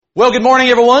Well, good morning,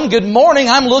 everyone. Good morning.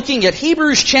 I'm looking at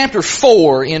Hebrews chapter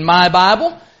 4 in my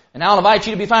Bible, and I'll invite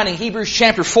you to be finding Hebrews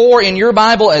chapter 4 in your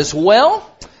Bible as well.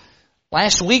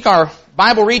 Last week, our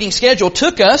Bible reading schedule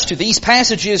took us to these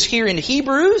passages here in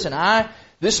Hebrews, and I,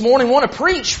 this morning, want to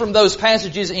preach from those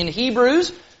passages in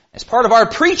Hebrews. As part of our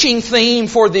preaching theme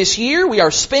for this year, we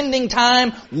are spending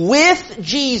time with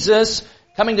Jesus,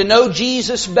 coming to know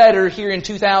Jesus better here in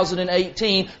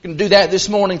 2018. We're going to do that this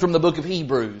morning from the book of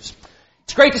Hebrews.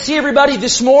 It's great to see everybody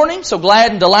this morning. So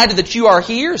glad and delighted that you are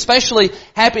here. Especially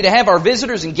happy to have our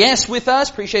visitors and guests with us.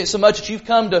 Appreciate it so much that you've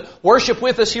come to worship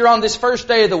with us here on this first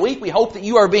day of the week. We hope that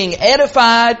you are being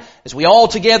edified as we all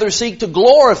together seek to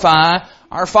glorify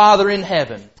our Father in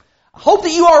heaven. I hope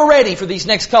that you are ready for these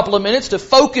next couple of minutes to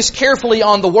focus carefully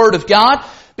on the Word of God,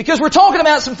 because we're talking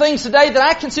about some things today that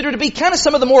I consider to be kind of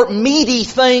some of the more meaty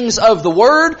things of the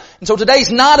Word. And so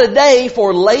today's not a day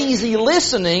for lazy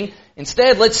listening.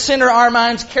 Instead, let's center our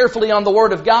minds carefully on the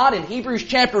Word of God. In Hebrews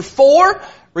chapter 4,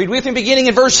 read with me beginning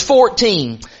in verse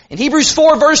 14. In Hebrews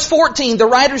 4 verse 14, the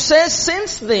writer says,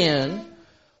 "Since then,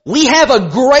 we have a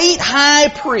great high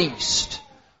priest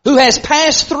who has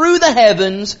passed through the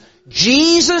heavens,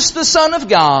 Jesus the Son of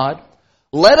God.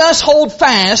 Let us hold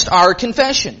fast our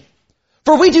confession.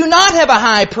 For we do not have a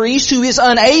high priest who is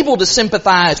unable to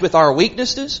sympathize with our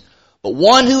weaknesses, but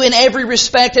one who in every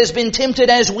respect has been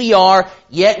tempted as we are,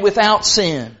 yet without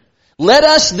sin. Let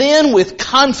us then with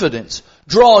confidence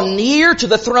draw near to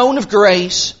the throne of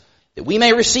grace, that we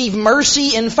may receive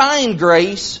mercy and find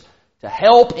grace to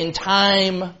help in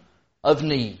time of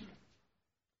need."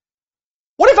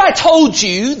 What if I told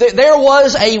you that there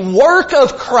was a work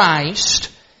of Christ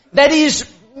that is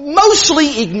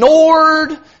mostly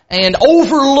ignored and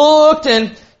overlooked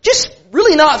and just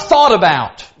really not thought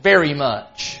about very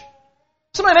much?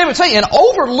 Somebody would say, an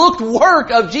overlooked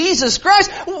work of Jesus Christ?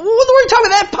 What are we talking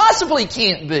about? That possibly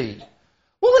can't be.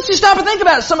 Well, let's just stop and think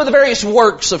about some of the various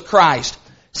works of Christ.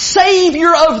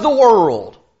 Savior of the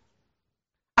world.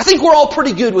 I think we're all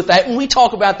pretty good with that when we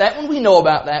talk about that one. We know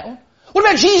about that one. What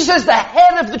about Jesus as the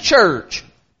head of the church?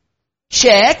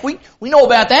 Check. We know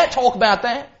about that. Talk about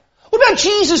that. What about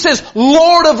Jesus as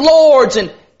Lord of lords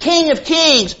and King of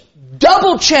kings?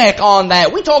 Double check on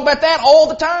that. We talk about that all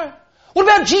the time. What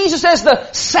about Jesus as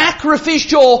the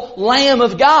sacrificial Lamb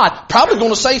of God? Probably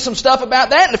going to say some stuff about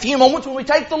that in a few moments when we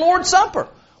take the Lord's Supper.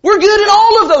 We're good in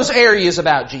all of those areas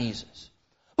about Jesus.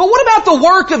 But what about the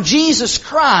work of Jesus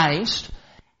Christ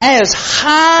as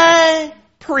high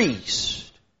priest?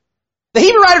 The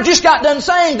Hebrew writer just got done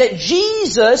saying that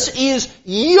Jesus is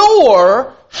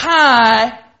your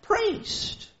high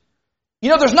priest. You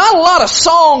know, there's not a lot of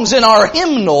songs in our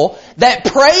hymnal that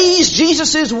praise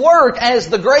Jesus' work as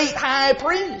the great high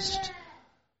priest.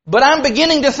 But I'm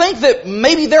beginning to think that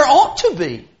maybe there ought to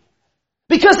be.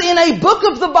 Because in a book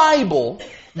of the Bible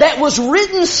that was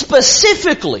written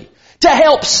specifically to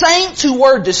help saints who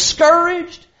were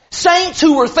discouraged, saints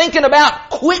who were thinking about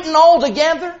quitting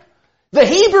altogether, the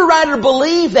Hebrew writer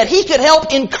believed that he could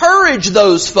help encourage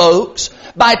those folks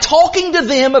by talking to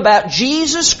them about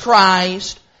Jesus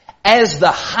Christ as the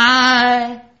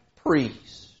high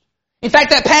priest. In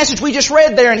fact, that passage we just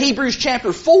read there in Hebrews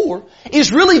chapter 4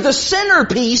 is really the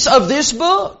centerpiece of this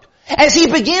book. As he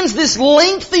begins this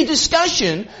lengthy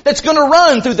discussion that's going to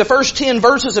run through the first 10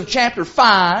 verses of chapter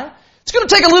 5. It's going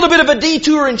to take a little bit of a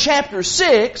detour in chapter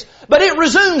 6, but it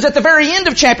resumes at the very end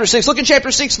of chapter 6. Look at chapter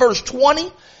 6 verse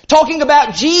 20. Talking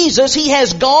about Jesus, He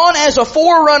has gone as a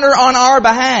forerunner on our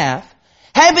behalf,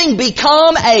 having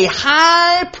become a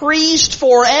high priest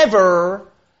forever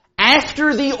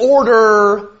after the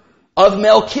order of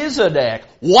Melchizedek.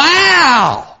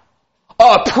 Wow!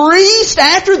 A priest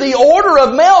after the order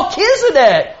of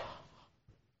Melchizedek.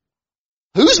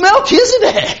 Who's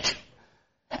Melchizedek?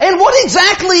 And what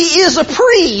exactly is a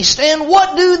priest, and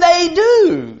what do they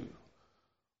do?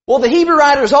 Well, the Hebrew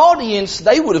writer's audience,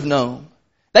 they would have known.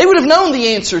 They would have known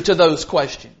the answer to those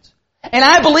questions. And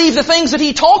I believe the things that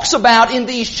he talks about in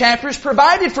these chapters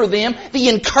provided for them the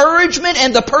encouragement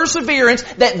and the perseverance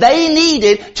that they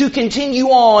needed to continue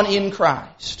on in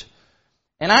Christ.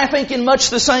 And I think in much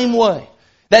the same way,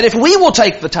 that if we will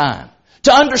take the time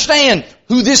to understand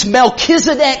who this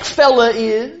Melchizedek fella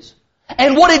is,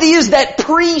 and what it is that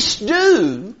priests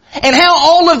do, and how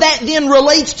all of that then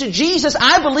relates to Jesus,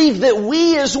 I believe that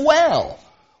we as well,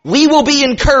 we will be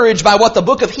encouraged by what the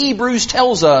book of Hebrews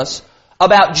tells us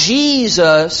about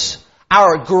Jesus,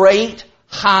 our great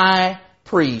high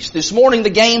priest. This morning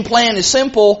the game plan is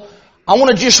simple. I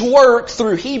want to just work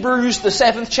through Hebrews, the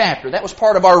 7th chapter. That was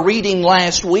part of our reading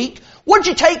last week. What did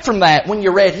you take from that when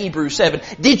you read Hebrews 7?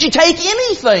 Did you take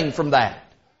anything from that?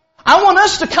 I want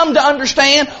us to come to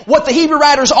understand what the Hebrew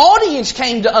writer's audience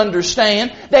came to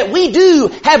understand, that we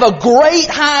do have a great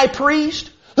high priest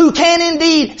who can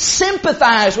indeed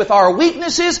sympathize with our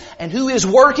weaknesses and who is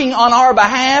working on our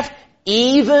behalf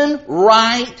even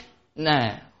right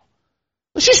now.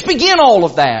 Let's just begin all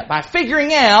of that by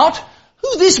figuring out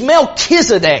who this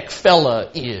Melchizedek fella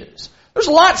is. There's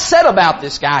a lot said about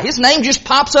this guy. His name just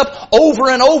pops up over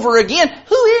and over again.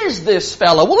 Who is this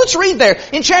fellow? Well, let's read there.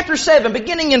 In chapter 7,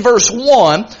 beginning in verse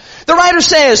 1, the writer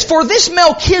says, "For this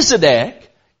Melchizedek,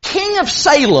 king of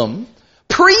Salem,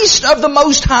 priest of the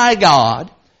Most High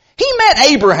God, he met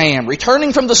Abraham,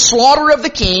 returning from the slaughter of the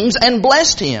kings, and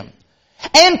blessed him.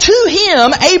 And to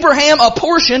him Abraham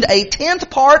apportioned a 10th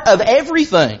part of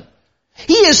everything.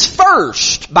 He is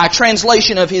first, by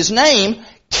translation of his name,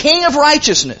 King of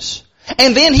Righteousness.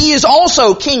 And then he is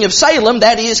also King of Salem,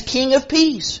 that is, King of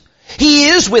Peace. He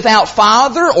is without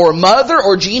father or mother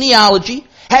or genealogy,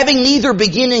 having neither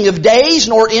beginning of days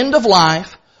nor end of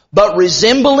life, but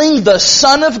resembling the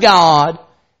Son of God,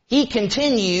 he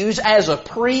continues as a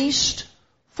priest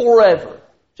forever."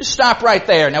 Just stop right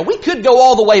there. Now, we could go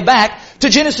all the way back to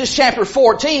Genesis chapter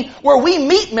 14, where we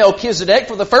meet Melchizedek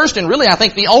for the first and really, I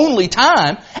think, the only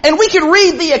time. And we could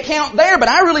read the account there, but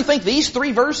I really think these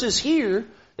 3 verses here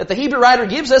that the Hebrew writer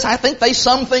gives us, I think they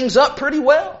sum things up pretty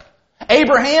well.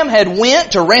 Abraham had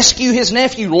went to rescue his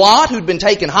nephew Lot, who'd been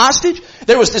taken hostage.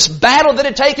 There was this battle that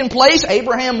had taken place.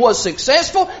 Abraham was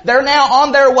successful. They're now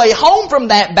on their way home from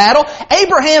that battle.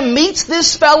 Abraham meets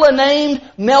this fella named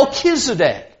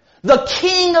Melchizedek, the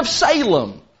king of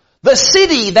Salem, the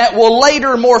city that will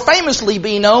later more famously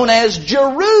be known as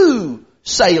Jerusalem.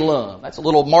 That's a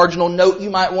little marginal note you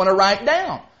might want to write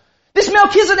down. This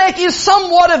Melchizedek is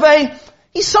somewhat of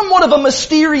a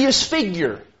mysterious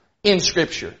figure in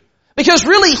Scripture. Because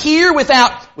really here,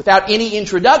 without any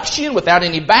introduction, without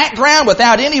any background,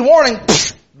 without any warning,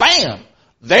 bam,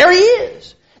 there he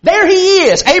is. There he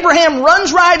is. Abraham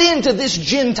runs right into this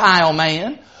Gentile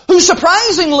man who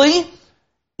surprisingly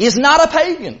is not a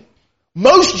pagan.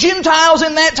 Most Gentiles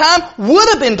in that time would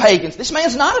have been pagans. This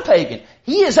man's not a pagan.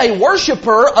 He is a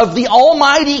worshiper of the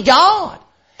Almighty God.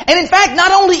 And in fact,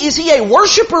 not only is he a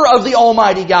worshiper of the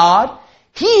Almighty God,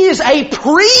 he is a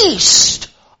priest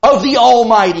of the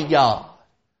Almighty God.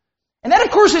 And that,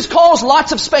 of course, has caused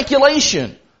lots of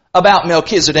speculation about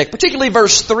Melchizedek, particularly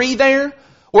verse 3 there,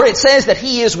 where it says that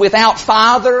he is without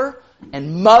father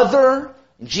and mother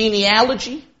and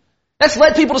genealogy. That's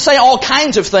led people to say all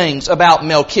kinds of things about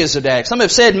Melchizedek. Some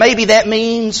have said maybe that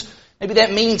means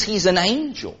he's an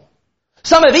angel.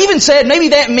 Some have even said maybe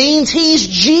that means he's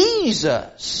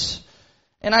Jesus.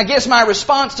 And I guess my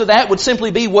response to that would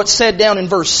simply be what's said down in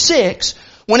verse 6,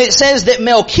 when it says that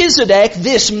Melchizedek,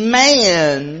 this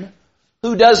man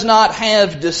who does not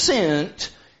have descent,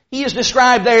 he is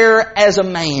described there as a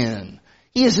man.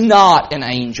 He is not an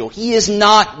angel. He is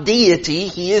not deity.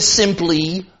 He is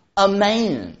simply a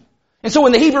man. And so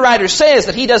when the Hebrew writer says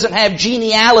that he doesn't have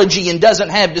genealogy and doesn't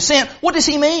have descent, what does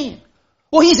he mean?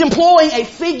 Well, he's employing a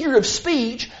figure of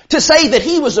speech to say that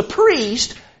he was a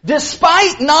priest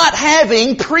despite not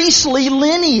having priestly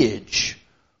lineage.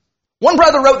 One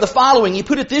brother wrote the following. He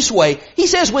put it this way. He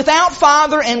says, without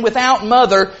father and without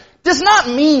mother does not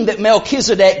mean that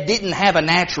Melchizedek didn't have a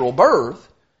natural birth.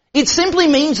 It simply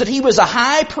means that he was a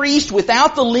high priest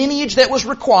without the lineage that was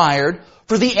required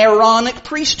for the Aaronic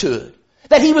priesthood.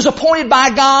 That he was appointed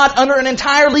by God under an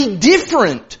entirely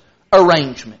different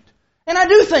arrangement. And I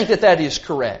do think that that is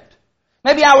correct.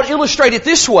 Maybe I would illustrate it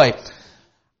this way.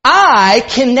 I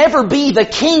can never be the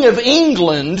King of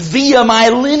England via my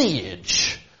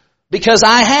lineage, because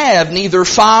I have neither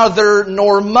father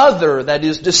nor mother that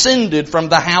is descended from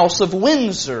the House of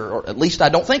Windsor, or at least I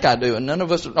don't think I do, and none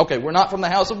of us, okay, we're not from the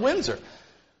House of Windsor.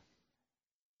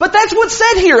 But that's what's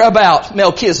said here about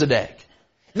Melchizedek.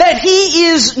 That he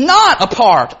is not a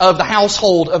part of the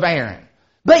household of Aaron,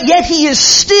 but yet he is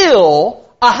still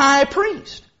a high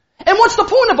priest. And what's the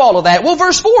point of all of that? Well,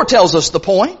 verse 4 tells us the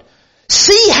point.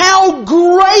 See how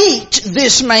great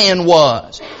this man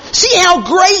was. See how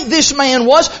great this man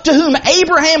was, to whom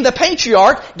Abraham the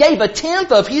patriarch gave a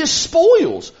 10th of his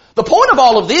spoils. The point of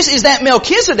all of this is that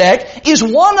Melchizedek is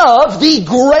one of the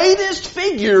greatest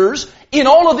figures in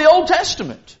all of the Old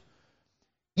Testament.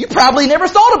 You probably never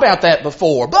thought about that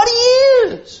before, but he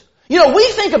is. You know, we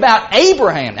think about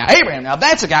Abraham. Now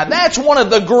that's a guy, that's one of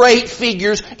the great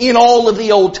figures in all of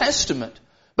the Old Testament.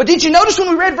 But did you notice when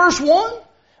we read verse 1?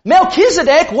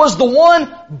 Melchizedek was the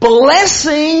one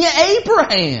blessing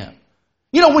Abraham.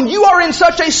 You know, when you are in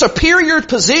such a superior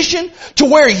position to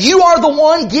where you are the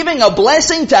one giving a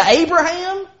blessing to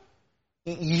Abraham,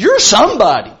 you're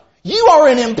somebody. You are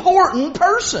an important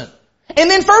person. And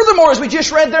then furthermore, as we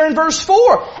just read there in verse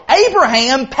 4,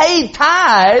 Abraham paid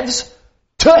tithes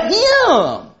to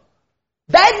him.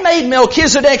 That made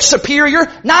Melchizedek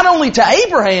superior not only to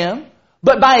Abraham,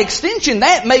 but by extension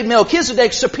that made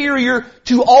Melchizedek superior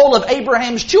to all of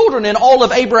Abraham's children and all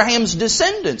of Abraham's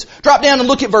descendants. Drop down and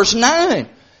look at verse 9.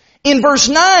 In verse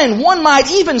 9, one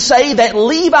might even say that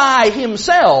Levi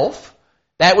himself,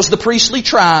 that was the priestly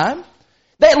tribe,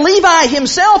 that Levi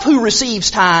himself who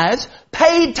receives tithes,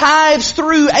 paid tithes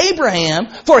through Abraham,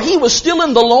 for he was still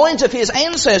in the loins of his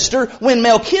ancestor when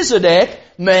Melchizedek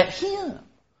met him.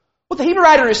 What the Hebrew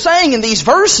writer is saying in these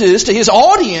verses to his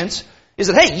audience is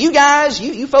that, hey, you guys,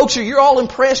 you folks, you're all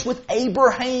impressed with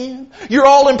Abraham. You're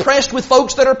all impressed with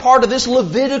folks that are part of this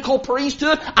Levitical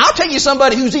priesthood. I'll tell you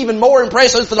somebody who's even more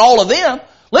impressive than all of them.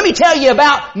 Let me tell you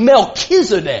about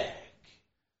Melchizedek.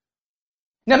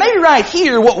 Now maybe right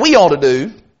here what we ought to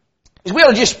do is we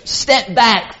ought to just step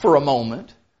back for a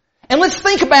moment and let's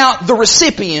think about the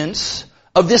recipients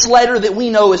of this letter that we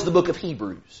know as the book of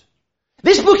Hebrews.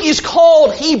 This book is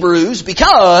called Hebrews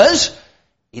because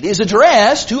it is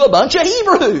addressed to a bunch of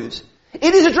Hebrews.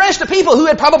 It is addressed to people who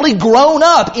had probably grown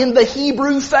up in the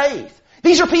Hebrew faith.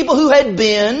 These are people who they'd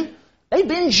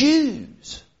been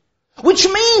Jews. Which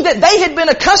mean that they had been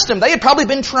accustomed, they had probably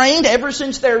been trained ever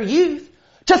since their youth,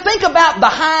 to think about the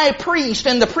high priest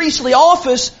and the priestly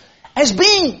office as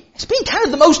being kind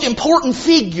of the most important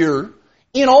figure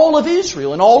in all of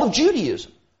Israel, in all of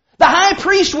Judaism. The high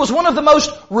priest was one of the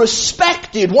most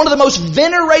respected, one of the most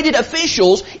venerated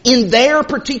officials in their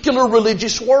particular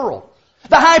religious world.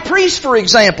 The high priest, for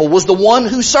example, was the one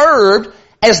who served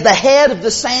as the head of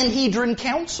the Sanhedrin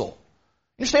Council.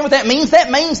 You understand what that means? That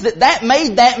means that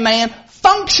made that man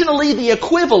functionally the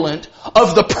equivalent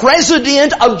of the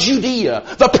president of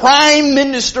Judea, the prime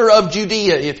minister of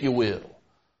Judea, if you will.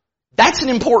 That's an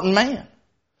important man.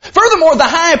 Furthermore, the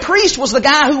high priest was the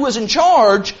guy who was in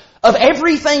charge of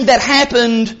everything that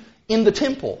happened in the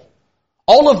temple.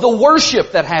 All of the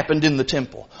worship that happened in the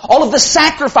temple. All of the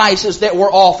sacrifices that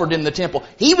were offered in the temple.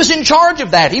 He was in charge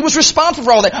of that. He was responsible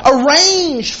for all that.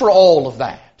 Arranged for all of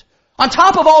that. On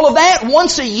top of all of that,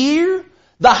 once a year,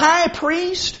 the high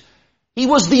priest, he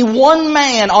was the one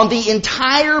man on the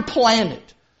entire planet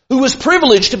who was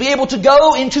privileged to be able to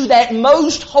go into that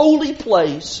most holy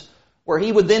place where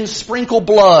he would then sprinkle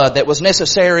blood that was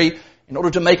necessary in order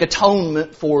to make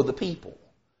atonement for the people.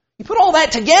 You put all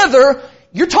that together,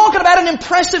 you're talking about an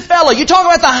impressive fellow. You're talking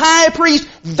about the high priest.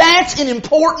 That's an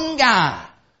important guy.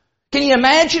 Can you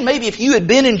imagine maybe if you had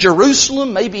been in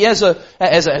Jerusalem, maybe as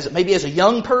a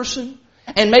young person,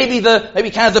 and maybe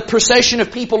kind of the procession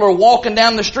of people are walking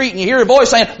down the street and you hear a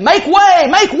voice saying, make way,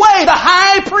 the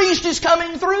high priest is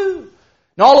coming through.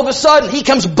 And all of a sudden, he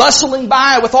comes bustling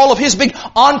by with all of his big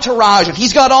entourage, and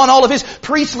he's got on all of his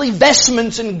priestly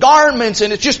vestments and garments,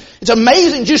 and it's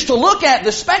amazing just to look at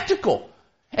the spectacle.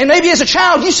 And maybe as a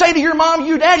child, you say to your mom,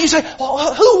 your dad, you say,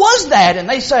 oh, who was that? And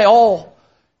they say, oh,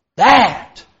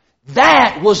 that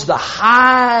was the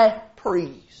high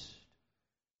priest.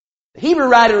 The Hebrew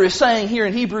writer is saying here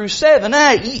in Hebrews 7,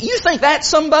 hey, you think that's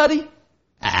somebody?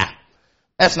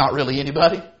 That's not really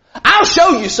anybody. I'll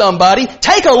show you somebody.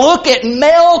 Take a look at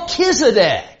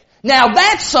Melchizedek. Now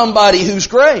that's somebody who's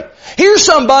great. Here's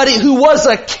somebody who was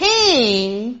a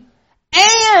king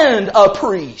and a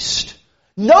priest.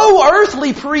 No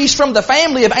earthly priest from the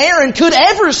family of Aaron could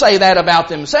ever say that about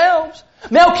themselves.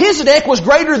 Melchizedek was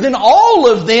greater than all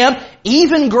of them,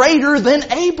 even greater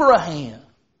than Abraham.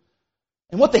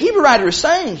 And what the Hebrew writer is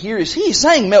saying here is he's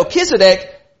saying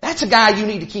Melchizedek, that's a guy you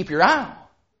need to keep your eye on.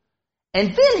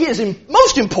 And then his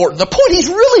most important, the point he's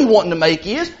really wanting to make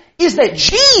is that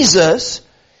Jesus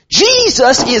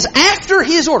is after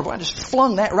his order. Well, I just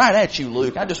flung that right at you,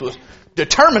 Luke. I just was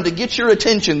determined to get your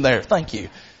attention there. Thank you.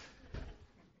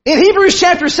 In Hebrews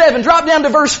chapter 7, drop down to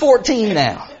verse 14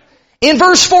 now. In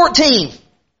verse 14,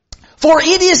 for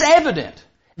it is evident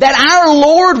that our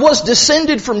Lord was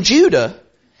descended from Judah,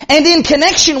 and in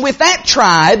connection with that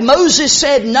tribe, Moses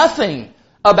said nothing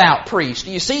about priests.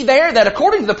 Do you see there that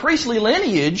according to the priestly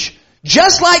lineage,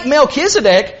 just like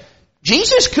Melchizedek,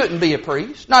 Jesus couldn't be a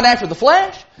priest, not after the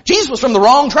flesh. Jesus was from the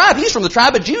wrong tribe. He's from the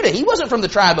tribe of Judah. He wasn't from the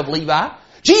tribe of Levi.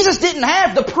 Jesus didn't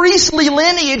have the priestly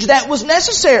lineage that was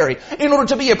necessary in order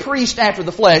to be a priest after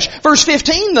the flesh. Verse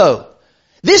 15 though,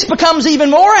 this becomes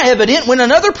even more evident when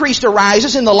another priest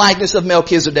arises in the likeness of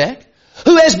Melchizedek,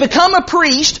 who has become a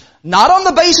priest not on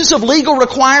the basis of legal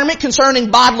requirement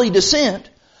concerning bodily descent,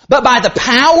 but by the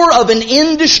power of an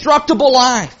indestructible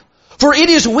life. For it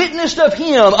is witnessed of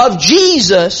him, of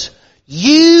Jesus,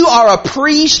 you are a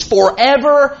priest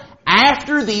forever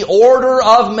after the order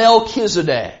of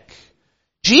Melchizedek.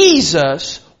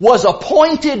 Jesus was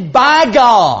appointed by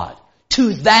God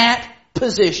to that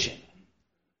position.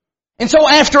 And so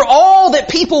after all that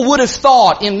people would have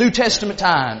thought in New Testament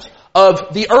times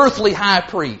of the earthly high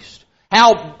priest,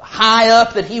 how high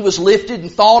up that he was lifted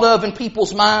and thought of in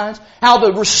people's minds, how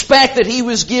the respect that he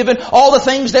was given, all the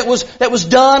things that was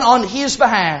done on his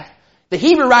behalf, the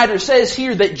Hebrew writer says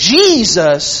here that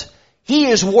Jesus, he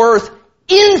is worth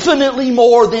infinitely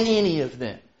more than any of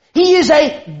them. He is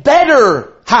a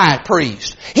better high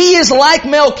priest. He is like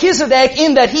Melchizedek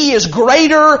in that he is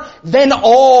greater than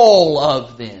all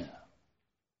of them.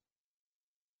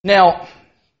 Now,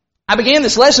 I began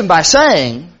this lesson by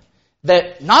saying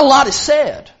that not a lot is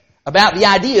said about the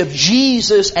idea of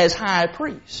Jesus as high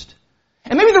priest.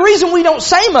 And maybe the reason we don't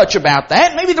say much about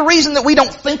that, maybe the reason that we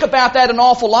don't think about that an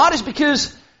awful lot is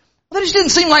because that just didn't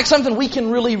seem like something we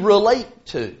can really relate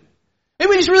to. Maybe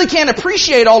we just really can't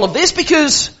appreciate all of this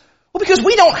because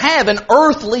we don't have an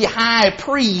earthly high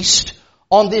priest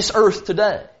on this earth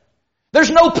today.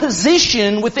 There's no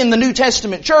position within the New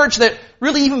Testament church that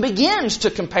really even begins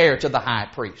to compare to the high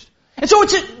priest. And so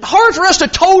it's hard for us to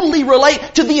totally relate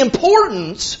to the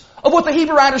importance of what the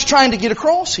Hebrew writer is trying to get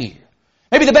across here.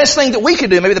 Maybe the best thing that we could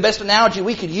do, maybe the best analogy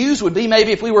we could use would be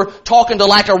maybe if we were talking to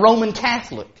like a Roman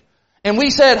Catholic. And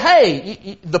we said,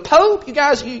 hey, the Pope, you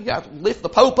guys lift the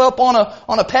Pope up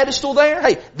on a pedestal there.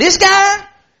 Hey, this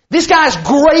guy's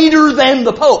greater than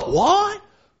the Pope. What?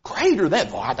 Greater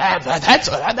than?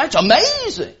 That's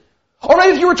amazing. Or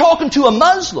maybe if you were talking to a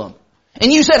Muslim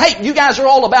and you said, hey, you guys are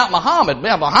all about Muhammad.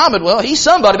 Well, Muhammad, well, he's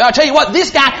somebody. But I'll tell you what, this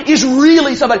guy is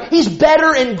really somebody. He's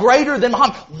better and greater than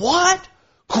Muhammad. What?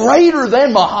 Greater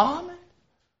than Muhammad?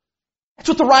 That's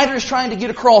what the writer is trying to get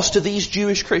across to these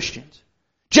Jewish Christians.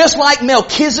 Just like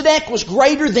Melchizedek was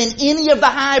greater than any of the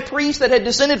high priests that had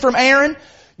descended from Aaron,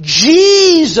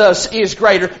 Jesus is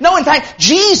greater. No, in fact,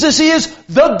 Jesus is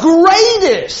the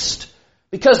greatest.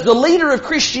 Because the leader of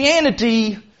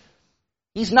Christianity,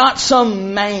 he's not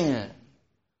some man.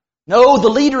 No, the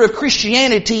leader of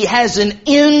Christianity has an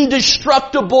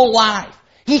indestructible life.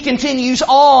 He continues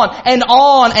on and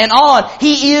on and on.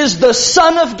 He is the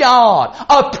Son of God,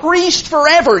 a priest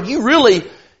forever. You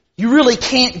really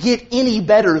can't get any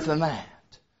better than that.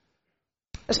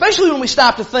 Especially when we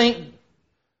stop to think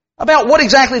about what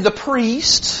exactly the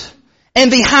priest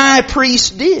and the high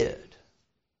priest did.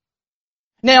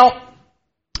 Now,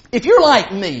 if you're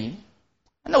like me,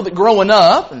 I know that growing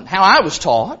up and how I was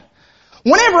taught,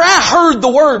 whenever I heard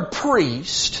the word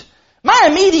priest, my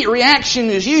immediate reaction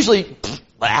is usually,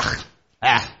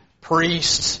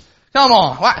 priests. Come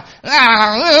on.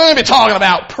 Let me be talking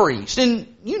about priests.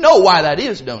 And you know why that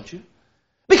is, don't you?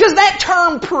 Because that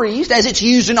term priest, as it's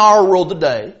used in our world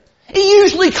today, it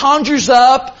usually conjures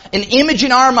up an image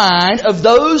in our mind of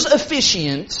those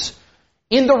officiants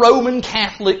in the Roman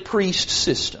Catholic priest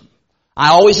system.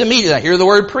 I always immediately hear the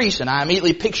word priest and I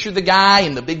immediately picture the guy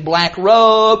in the big black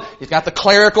robe. He's got the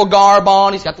clerical garb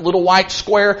on. He's got the little white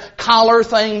square collar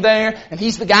thing there. And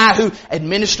he's the guy who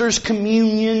administers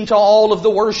communion to all of the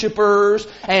worshipers.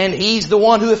 And he's the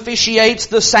one who officiates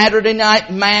the Saturday night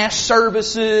mass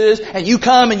services. And you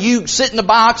come and you sit in the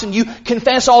box and you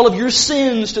confess all of your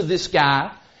sins to this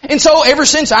guy. And so ever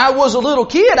since I was a little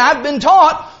kid, I've been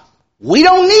taught we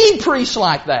don't need priests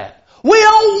like that. We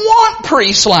don't want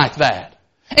priests like that.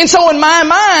 And so in my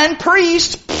mind,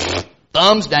 priests,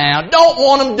 thumbs down. Don't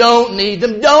want them, don't need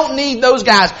them, don't need those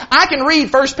guys. I can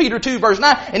read 1 Peter 2 verse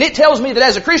 9 and it tells me that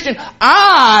as a Christian,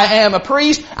 I am a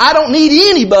priest. I don't need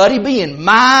anybody being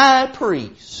my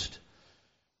priest.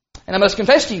 And I must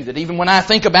confess to you that even when I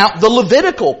think about the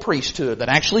Levitical priesthood that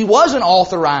actually was an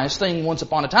authorized thing once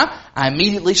upon a time, I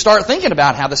immediately start thinking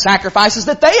about how the sacrifices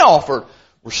that they offered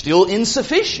were still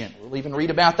insufficient. We'll even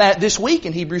read about that this week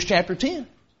in Hebrews chapter 10.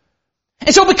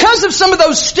 And so because of some of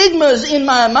those stigmas in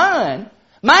my mind,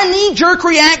 my knee-jerk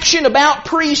reaction about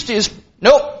priests is,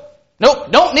 nope,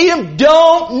 don't need them,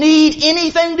 don't need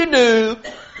anything to do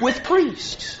with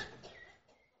priests.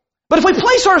 But if we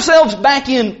place ourselves back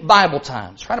in Bible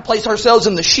times, try to place ourselves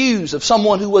in the shoes of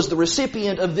someone who was the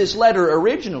recipient of this letter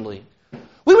originally,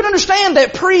 we would understand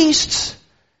that priests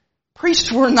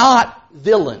were not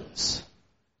villains.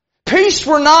 Priests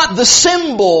were not the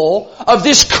symbol of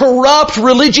this corrupt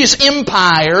religious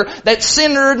empire that's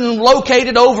centered and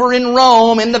located over in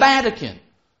Rome in the Vatican.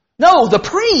 No, the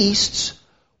priests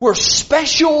were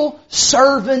special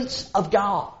servants of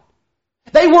God.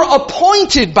 They were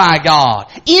appointed by God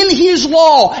in His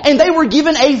law, and they were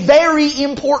given a very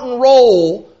important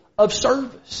role of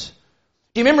service.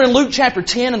 Do you remember in Luke chapter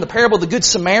 10 in the parable of the Good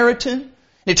Samaritan?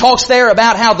 It talks there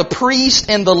about how the priest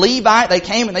and the Levite, they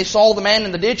came and they saw the man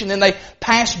in the ditch and then they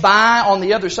passed by on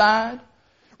the other side.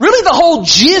 Really the whole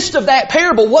gist of that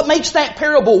parable, what makes that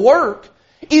parable work,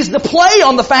 is the play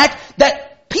on the fact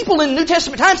that people in New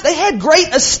Testament times, they had great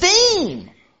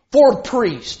esteem for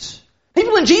priests.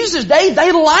 People in Jesus' day,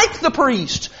 they liked the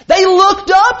priests. They looked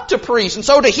up to priests. And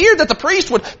so to hear that the priest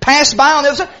would pass by on the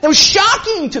other side, it was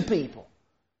shocking to people.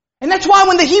 And that's why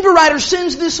when the Hebrew writer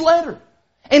sends this letter,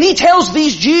 and he tells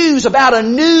these Jews about a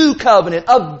new covenant,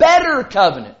 a better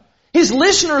covenant, his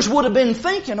listeners would have been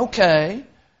thinking, okay,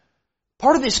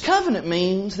 part of this covenant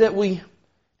means that we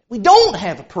don't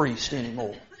have a priest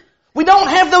anymore. We don't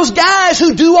have those guys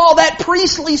who do all that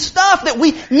priestly stuff that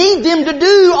we need them to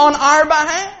do on our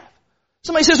behalf.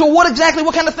 Somebody says, well, what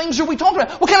kind of things are we talking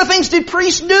about? What kind of things did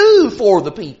priests do for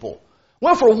the people?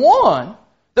 Well, for one,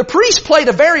 the priest played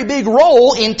a very big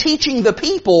role in teaching the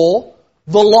people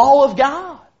the law of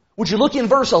God. Would you look in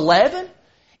verse 11?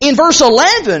 In verse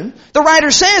 11, the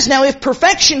writer says, now if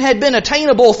perfection had been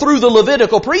attainable through the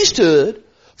Levitical priesthood,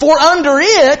 for under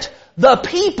it the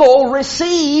people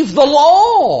received the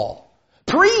law.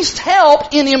 Priests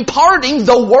helped in imparting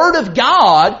the Word of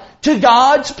God to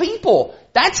God's people.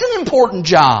 That's an important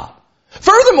job.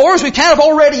 Furthermore, as we kind of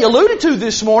already alluded to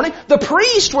this morning, the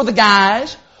priests were the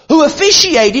guys who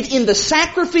officiated in the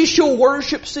sacrificial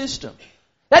worship system.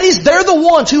 That is, they're the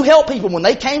ones who helped people when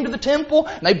they came to the temple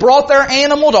and they brought their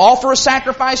animal to offer a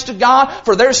sacrifice to God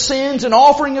for their sins, an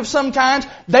offering of some kind.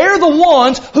 They're the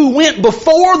ones who went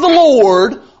before the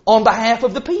Lord on behalf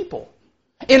of the people.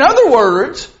 In other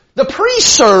words, the priest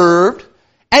served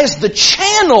as the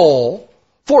channel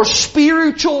for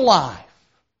spiritual life.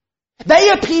 They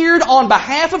appeared on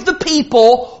behalf of the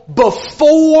people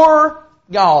before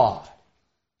God.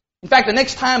 In fact, the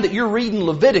next time that you're reading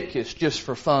Leviticus just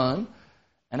for fun,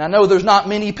 and I know there's not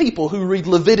many people who read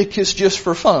Leviticus just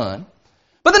for fun,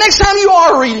 but the next time you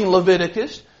are reading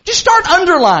Leviticus, just start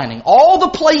underlining all the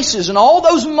places and all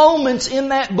those moments in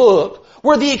that book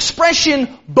where the expression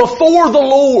before the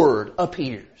Lord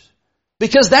appears.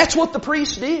 Because that's what the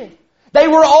priests did. They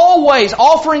were always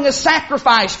offering a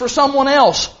sacrifice for someone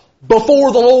else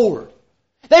before the Lord.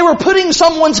 They were putting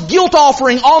someone's guilt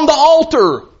offering on the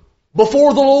altar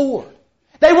before the Lord.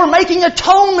 They were making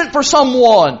atonement for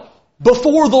someone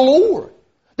before the Lord.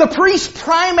 The priest's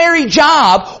primary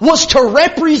job was to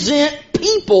represent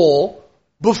people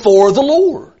before the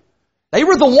Lord. They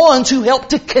were the ones who helped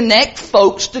to connect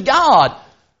folks to God.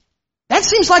 That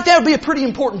seems like that would be a pretty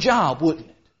important job, wouldn't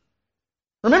it?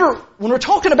 Remember, when we're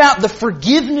talking about the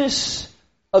forgiveness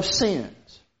of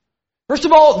sins, first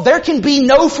of all, there can be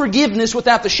no forgiveness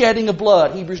without the shedding of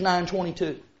blood, Hebrews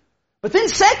 9:22. But then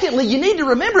secondly, you need to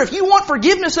remember, if you want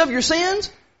forgiveness of your sins,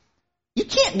 you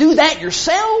can't do that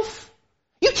yourself.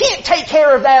 You can't take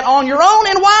care of that on your own.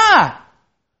 And why?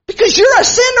 Because you're a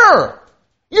sinner.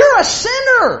 You're a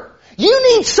sinner.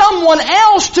 You need someone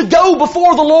else to go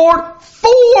before the Lord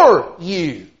for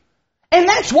you. And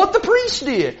that's what the priests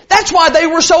did. That's why they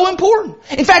were so important.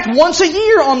 In fact, once a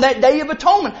year on that Day of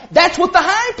Atonement, that's what the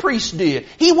high priest did.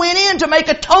 He went in to make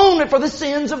atonement for the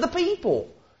sins of the people.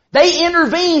 They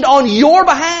intervened on your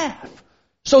behalf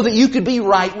so that you could be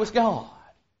right with God.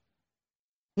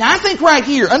 Now I think right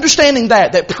here, understanding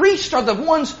that priests are the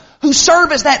ones who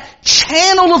serve as that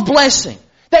channel of blessing,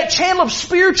 that channel of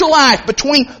spiritual life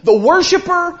between the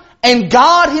worshiper and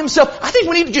God Himself. I think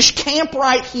we need to just camp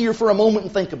right here for a moment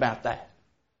and think about that.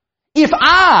 If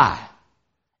I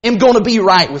am going to be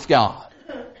right with God,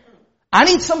 I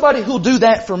need somebody who will do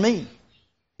that for me.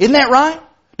 Isn't that right?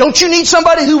 Don't you need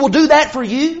somebody who will do that for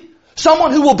you?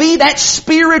 Someone who will be that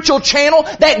spiritual channel,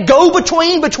 that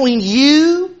go-between between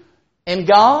you and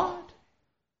God?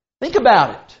 Think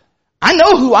about it. I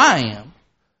know who I am.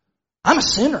 I'm a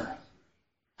sinner.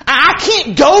 I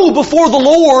can't go before the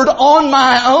Lord on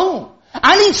my own.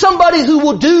 I need somebody who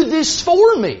will do this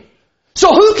for me.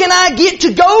 So who can I get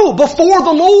to go before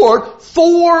the Lord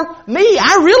for me?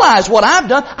 I realize what I've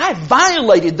done. I've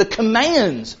violated the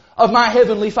commands of my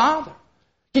Heavenly Father.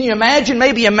 Can you imagine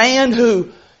maybe a man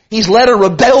who he's led a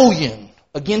rebellion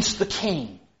against the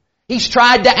king? He's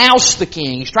tried to oust the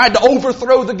king. He's tried to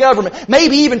overthrow the government.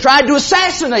 Maybe even tried to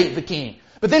assassinate the king.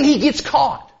 But then he gets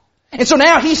caught. And so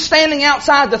now he's standing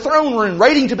outside the throne room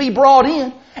waiting to be brought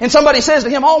in. And somebody says to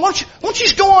him, why don't you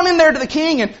just go on in there to the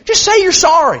king and just say you're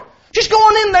sorry. Just go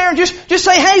on in there and just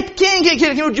say, hey, king,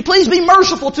 would you please be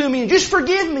merciful to me and just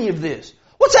forgive me of this?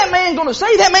 What's that man going to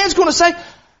say? That man's going to say,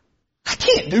 I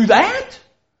can't do that.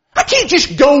 I can't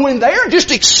just go in there and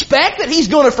just expect that he's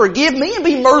going to forgive me and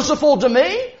be merciful to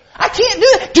me. I can't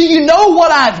do that. Do you know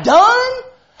what I've done?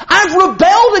 I've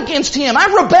rebelled against Him.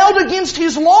 I've rebelled against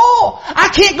His law. I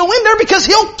can't go in there because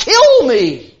He'll kill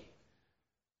me.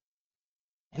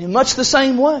 And in much the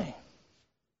same way,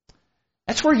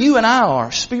 That's where you and I are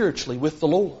spiritually with the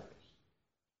Lord.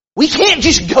 We can't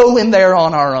just go in there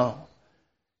on our own.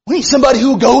 We need somebody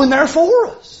who will go in there for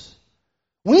us.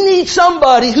 We need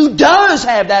somebody who does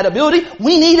have that ability.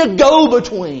 We need a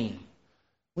go-between.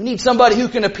 We need somebody who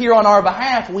can appear on our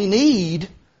behalf. We need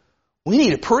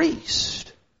a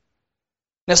priest.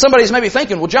 Now somebody's maybe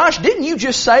thinking, well Josh, didn't you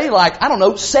just say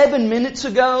 7 minutes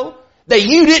ago that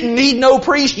you didn't need no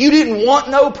priest, you didn't want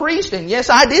no priest? And yes,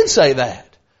 I did say that.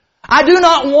 I do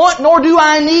not want nor do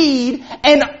I need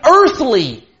an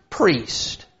earthly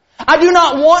priest. I do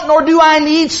not want nor do I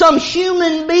need some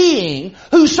human being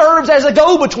who serves as a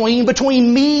go-between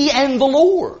between me and the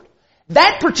Lord.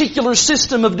 That particular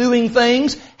system of doing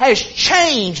things has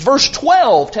changed. Verse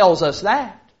 12 tells us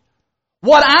that.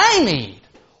 What I need,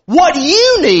 what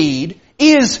you need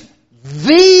is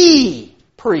the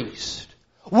priest.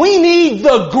 We need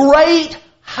the great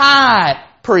high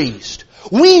priest.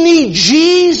 We need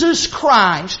Jesus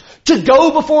Christ to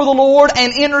go before the Lord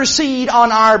and intercede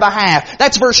on our behalf.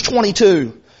 That's verse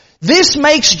 22. This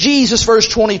makes Jesus, verse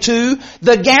 22,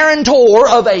 the guarantor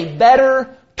of a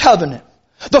better covenant.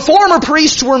 The former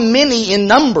priests were many in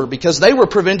number because they were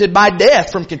prevented by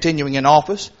death from continuing in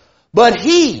office. But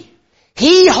He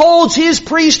holds His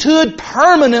priesthood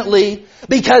permanently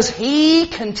because He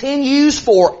continues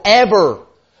forever.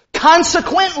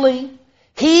 Consequently,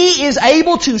 He is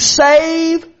able to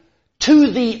save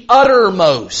to the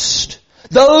uttermost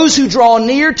those who draw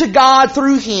near to God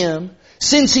through Him,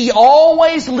 since He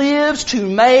always lives to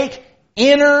make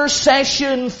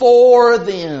intercession for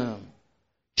them.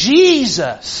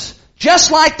 Jesus, just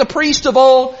like the priest of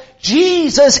old,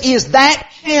 Jesus is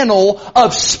that channel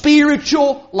of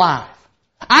spiritual life.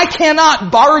 I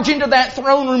cannot barge into that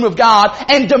throne room of God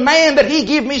and demand that He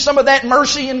give me some of that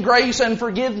mercy and grace and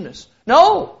forgiveness.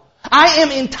 No. I am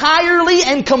entirely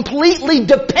and completely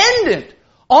dependent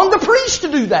on the priest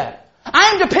to do that.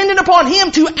 I am dependent upon Him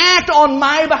to act on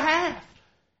my behalf.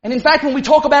 And in fact, when we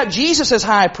talk about Jesus as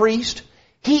high priest,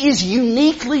 He is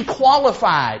uniquely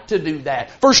qualified to do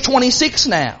that. Verse 26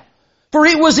 now. For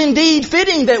it was indeed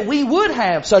fitting that we would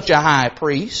have such a high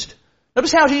priest.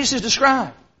 Notice how Jesus is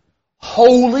described.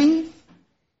 Holy,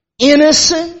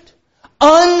 innocent,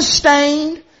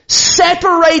 unstained,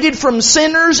 separated from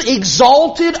sinners,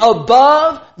 exalted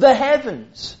above the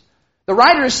heavens. The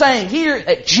writer is saying here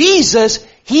that Jesus,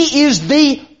 He is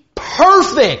the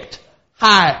perfect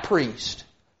high priest.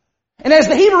 And as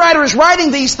the Hebrew writer is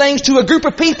writing these things to a group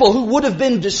of people who would have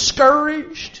been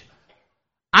discouraged,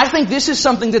 I think this is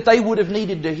something that they would have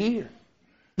needed to hear.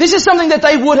 This is something that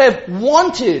they would have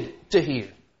wanted to hear.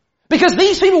 Because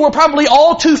these people were probably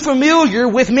all too familiar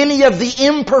with many of the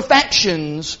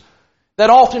imperfections that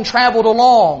often traveled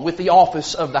along with the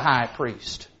office of the high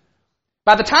priest.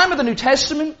 By the time of the New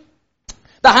Testament,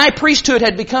 the high priesthood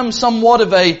had become somewhat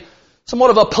of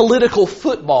a political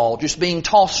football just being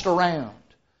tossed around.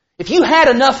 If you had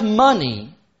enough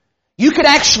money, you could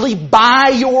actually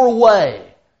buy your way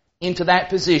into that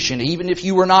position. Even if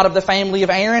you were not of the family of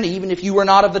Aaron, even if you were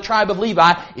not of the tribe of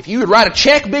Levi, if you would write a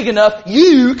check big enough,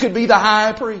 you could be the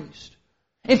high priest.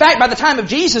 In fact, by the time of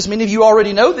Jesus, many of you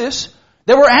already know this,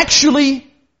 there were actually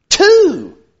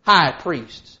 2 high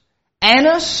priests,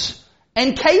 Annas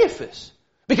and Caiaphas.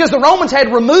 Because the Romans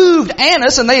had removed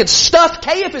Annas and they had stuffed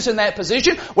Caiaphas in that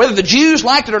position, whether the Jews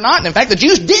liked it or not. And in fact, the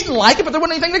Jews didn't like it, but there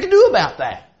wasn't anything they could do about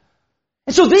that.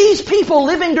 And so these people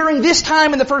living during this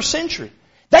time in the first century,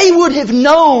 they would have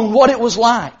known what it was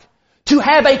like to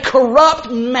have a corrupt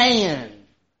man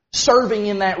serving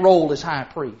in that role as high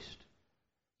priest.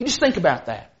 You just think about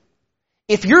that.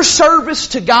 If your service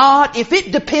to God, if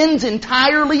it depends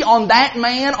entirely on that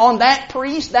man, on that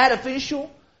priest, that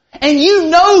official, and you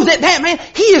know that man,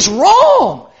 he is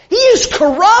wrong. He is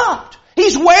corrupt.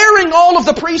 He's wearing all of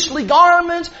the priestly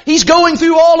garments. He's going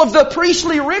through all of the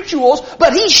priestly rituals,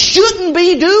 but he shouldn't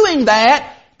be doing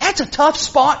that. That's a tough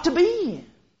spot to be in.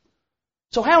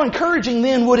 So how encouraging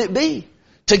then would it be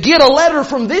to get a letter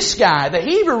from this guy, the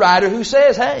Hebrew writer, who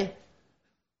says, hey,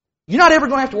 you're not ever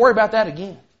going to have to worry about that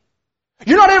again.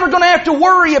 You're not ever going to have to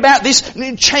worry about this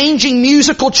changing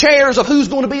musical chairs of who's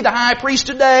going to be the high priest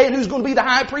today and who's going to be the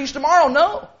high priest tomorrow.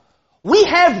 No. We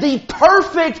have the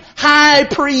perfect high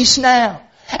priest now.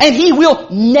 And He will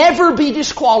never be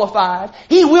disqualified.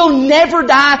 He will never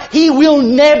die. He will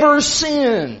never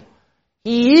sin.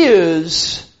 He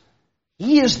is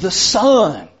the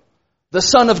Son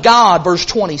of God, verse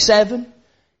 27.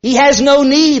 He has no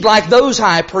need, like those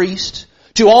high priests,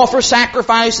 to offer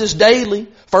sacrifices daily,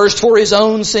 first for His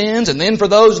own sins and then for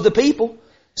those of the people,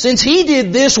 since He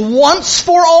did this once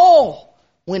for all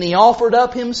when He offered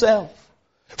up Himself.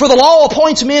 For the law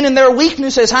appoints men in their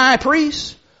weakness as high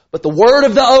priests, But the word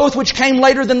of the oath which came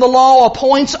later than the law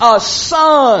appoints a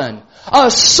son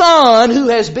who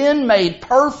has been made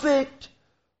perfect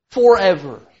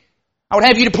forever. I would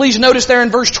have you to please notice there in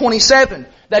verse 27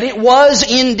 that it was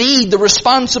indeed the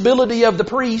responsibility of the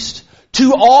priest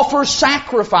to offer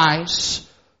sacrifice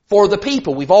for the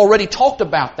people. We've already talked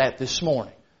about that this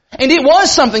morning. And it was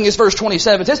something, as verse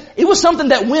 27 says, it was something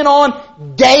that went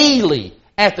on daily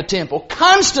at the temple.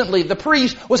 Constantly the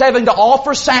priest was having to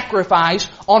offer sacrifice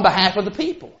on behalf of the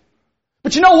people.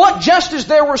 But you know what? Just as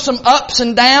there were some ups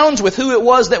and downs with who it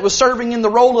was that was serving in the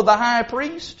role of the high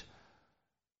priest,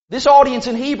 this audience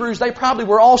in Hebrews, they probably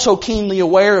were also keenly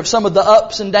aware of some of the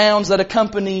ups and downs that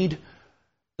accompanied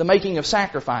the making of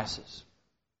sacrifices.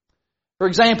 For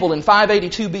example, in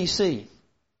 582 BC,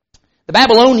 the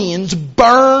Babylonians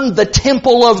burned the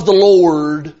temple of the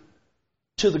Lord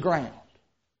to the ground.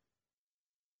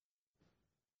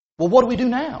 Well, what do we do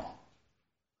now?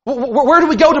 Where do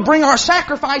we go to bring our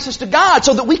sacrifices to God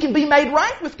so that we can be made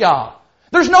right with God?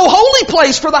 There's no holy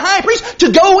place for the high priest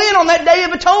to go in on that Day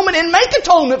of Atonement and make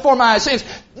atonement for my sins.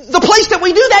 The place that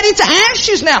we do that, it's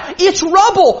ashes now. It's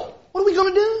rubble. What are we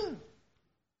going to do?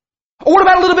 Or what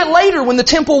about a little bit later when the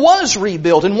temple was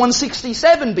rebuilt in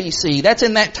 167 BC? That's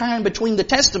in that time between the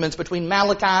Testaments, between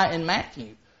Malachi and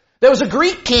Matthew. There was a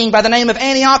Greek king by the name of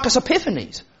Antiochus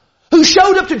Epiphanes who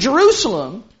showed up to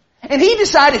Jerusalem, and he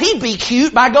decided he'd be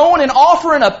cute by going and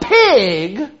offering a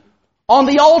pig on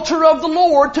the altar of the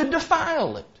Lord to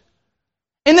defile it.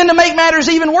 And then to make matters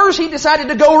even worse, he decided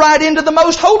to go right into the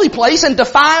most holy place and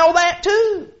defile that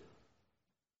too.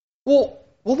 Well,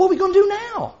 what are we going to do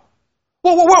now?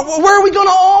 Well, where are we going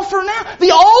to offer now?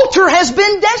 The altar has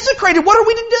been desecrated. What are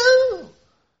we to do?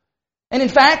 And in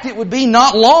fact, it would be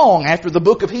not long after the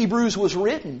book of Hebrews was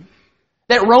written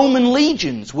that Roman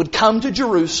legions would come to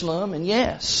Jerusalem, and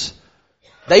yes,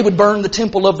 they would burn the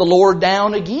temple of the Lord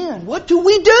down again. What do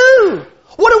we do?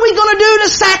 What are we going to do to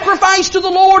sacrifice to the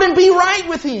Lord and be right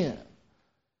with Him?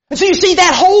 And so you see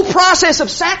that whole process of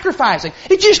sacrificing,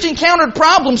 it just encountered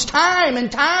problems time and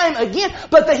time again.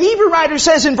 But the Hebrew writer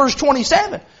says in verse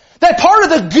 27 that part of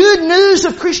the good news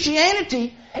of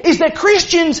Christianity is that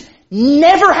Christians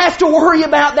never have to worry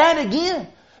about that again.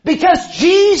 Because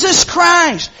Jesus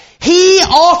Christ, He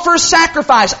offers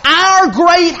sacrifice. Our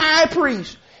great high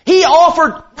priest, He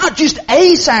offered not just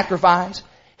a sacrifice,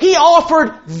 He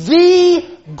offered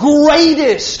the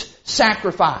greatest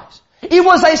sacrifice. It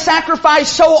was a sacrifice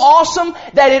so awesome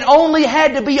that it only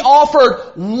had to be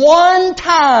offered one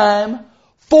time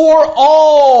for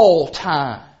all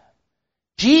time.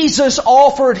 Jesus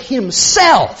offered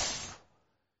Himself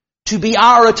to be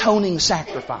our atoning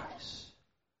sacrifice.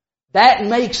 That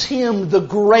makes Him the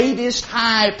greatest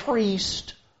high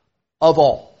priest of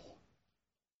all.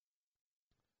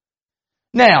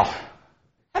 Now,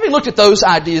 having looked at those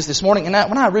ideas this morning, and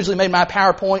when I originally made my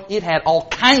PowerPoint, it had all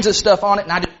kinds of stuff on it,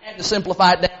 and I just had to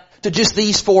simplify it down to just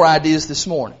these 4 ideas this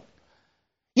morning.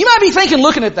 You might be thinking,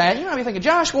 looking at that, you might be thinking,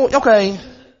 Josh, well, okay,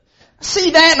 I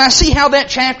see that, and I see how that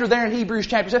chapter there in Hebrews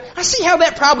chapter 7, I see how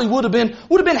that probably would have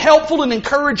been helpful and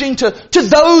encouraging to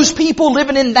those people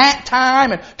living in that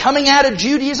time and coming out of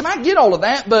Judaism. I get all of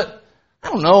that, but I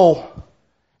don't know.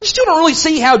 I still don't really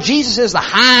see how Jesus is the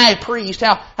high priest,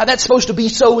 how that's supposed to be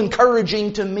so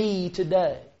encouraging to me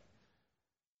today.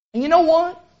 And you know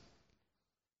what?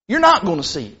 You're not going to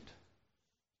see it.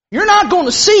 You're not going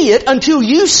to see it until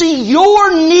you see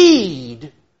your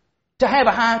need to have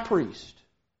a high priest.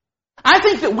 I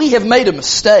think that we have made a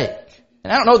mistake.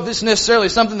 And I don't know if this is necessarily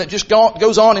something that just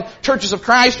goes on in churches of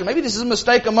Christ, or maybe this is a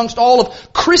mistake amongst all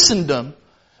of Christendom.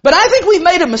 But I think we've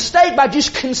made a mistake by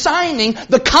just consigning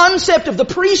the concept of the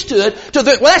priesthood to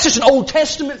that's just an Old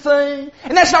Testament thing,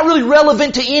 and that's not really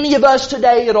relevant to any of us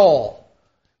today at all.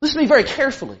 Listen to me very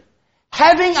carefully.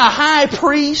 Having a high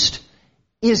priest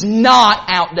is not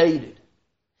outdated.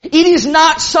 It is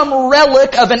not some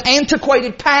relic of an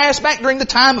antiquated past back during the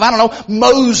time of,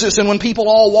 Moses and when people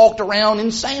all walked around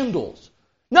in sandals.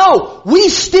 No, we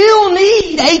still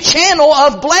need a channel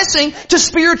of blessing to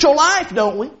spiritual life,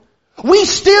 don't we? We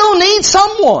still need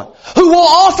someone who will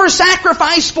offer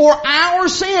sacrifice for our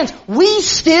sins. We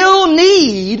still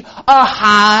need a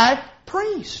high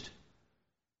priest.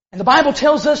 And the Bible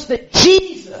tells us that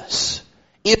Jesus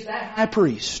is that high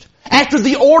priest. After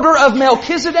the order of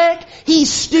Melchizedek, He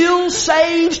still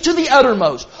saves to the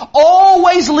uttermost,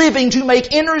 always living to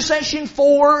make intercession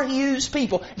for His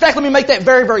people. In fact, let me make that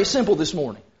very, very simple this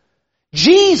morning.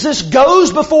 Jesus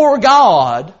goes before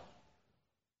God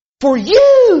for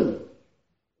you.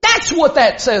 That's what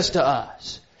that says to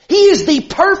us. He is the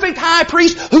perfect high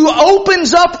priest who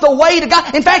opens up the way to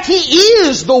God. In fact, He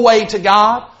is the way to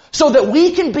God so that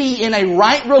we can be in a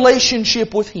right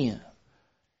relationship with Him.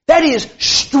 That is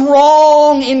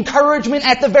strong encouragement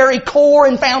at the very core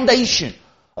and foundation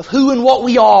of who and what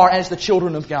we are as the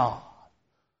children of God.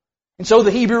 And so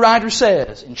the Hebrew writer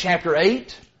says in chapter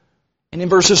 8 and in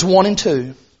verses 1 and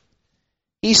 2,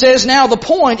 he says, now the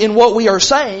point in what we are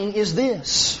saying is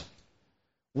this.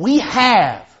 We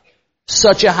have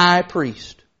such a high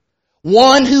priest,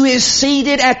 one who is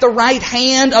seated at the right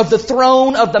hand of the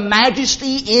throne of the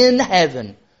majesty in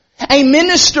heaven, a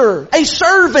minister, a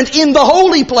servant in the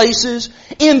holy places,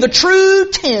 in the true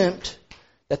tent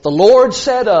that the Lord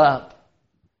set up,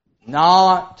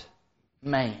 not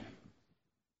man.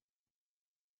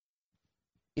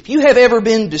 If you have ever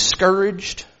been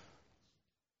discouraged,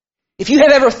 if you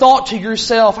have ever thought to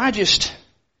yourself, I just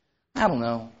don't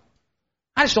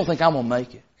think I'm going to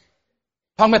make it.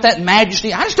 Talking about that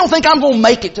majesty, I just don't think I'm going to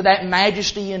make it to that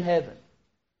majesty in heaven.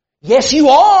 Yes, you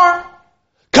are.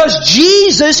 Because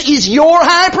Jesus is your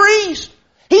high priest.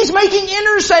 He's making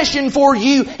intercession for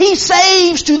you. He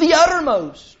saves to the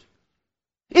uttermost.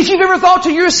 If you've ever thought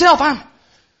to yourself,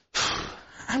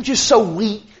 I'm just so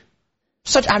weak.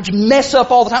 I just mess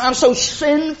up all the time. I'm so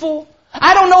sinful.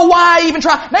 I don't know why I even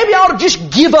try. Maybe I ought to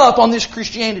just give up on this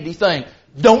Christianity thing.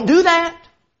 Don't do that.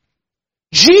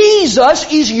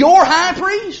 Jesus is your high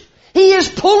priest. He is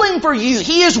pulling for you.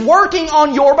 He is working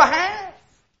on your behalf.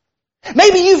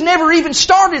 Maybe you've never even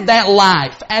started that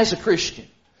life as a Christian.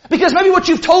 Because maybe what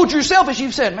you've told yourself is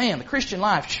you've said, man, the Christian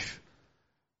life,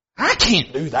 I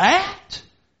can't do that.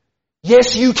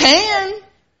 Yes, you can.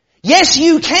 Yes,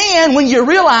 you can when you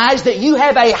realize that you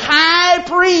have a high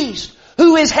priest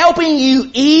who is helping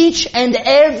you each and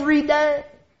every day.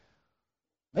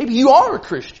 Maybe you are a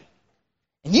Christian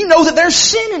and you know that there's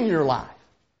sin in your life.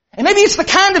 And maybe it's the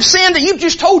kind of sin that you've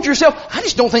just told yourself, I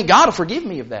just don't think God will forgive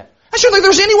me of that. I don't think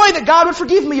there's any way that God would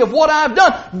forgive me of what I've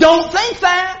done. Don't think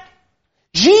that.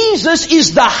 Jesus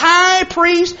is the high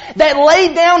priest that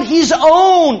laid down His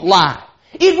own life.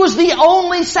 It was the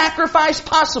only sacrifice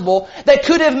possible that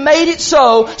could have made it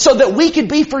so that we could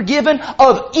be forgiven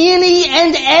of any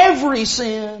and every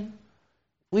sin.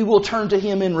 We will turn to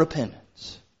Him in repentance.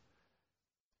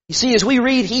 You see, as we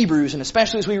read Hebrews, and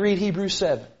especially as we read Hebrews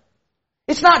 7,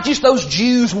 it's not just those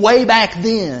Jews way back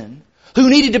then who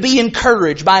needed to be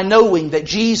encouraged by knowing that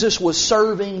Jesus was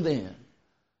serving them.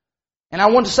 And I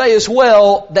want to say as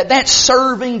well that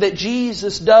serving that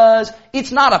Jesus does,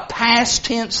 it's not a past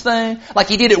tense thing, like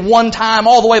He did it one time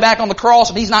all the way back on the cross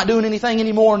and He's not doing anything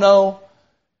anymore. No.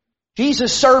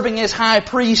 Jesus serving as high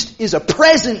priest is a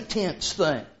present tense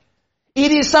thing.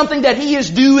 It is something that He is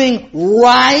doing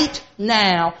right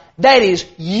now. That is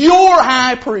your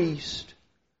high priest.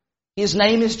 His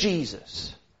name is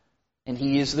Jesus, and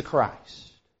He is the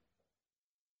Christ.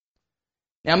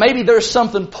 Now maybe there's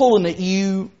something pulling at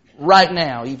you right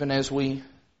now, even as we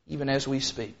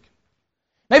speak.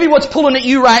 Maybe what's pulling at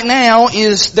you right now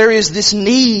is there is this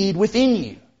need within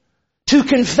you to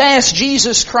confess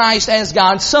Jesus Christ as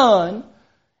God's Son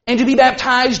and to be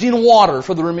baptized in water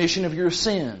for the remission of your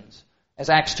sins, as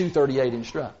Acts 2:38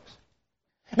 instructs.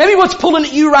 Maybe what's pulling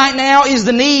at you right now is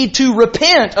the need to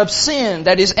repent of sin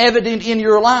that is evident in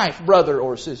your life, brother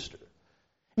or sister.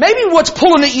 Maybe what's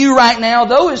pulling at you right now,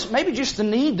 though, is maybe just the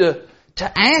need to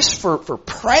ask for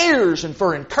prayers and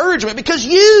for encouragement because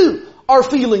you are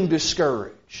feeling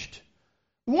discouraged.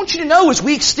 We want you to know as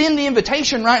we extend the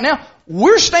invitation right now,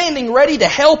 we're standing ready to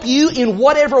help you in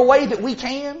whatever way that we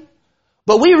can.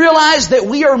 But we realize that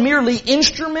we are merely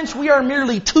instruments, we are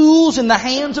merely tools in the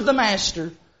hands of the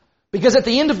Master. Because at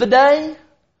the end of the day,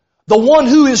 the one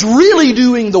who is really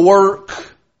doing the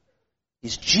work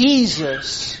is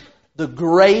Jesus, the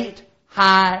great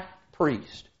high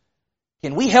priest.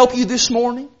 Can we help you this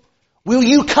morning? Will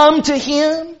you come to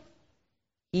Him?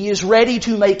 He is ready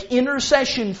to make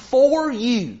intercession for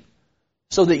you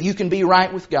so that you can be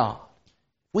right with God.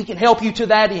 We can help you to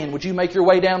that end. Would you make your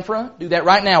way down front? Do that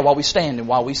right now while we stand and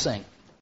while we sing.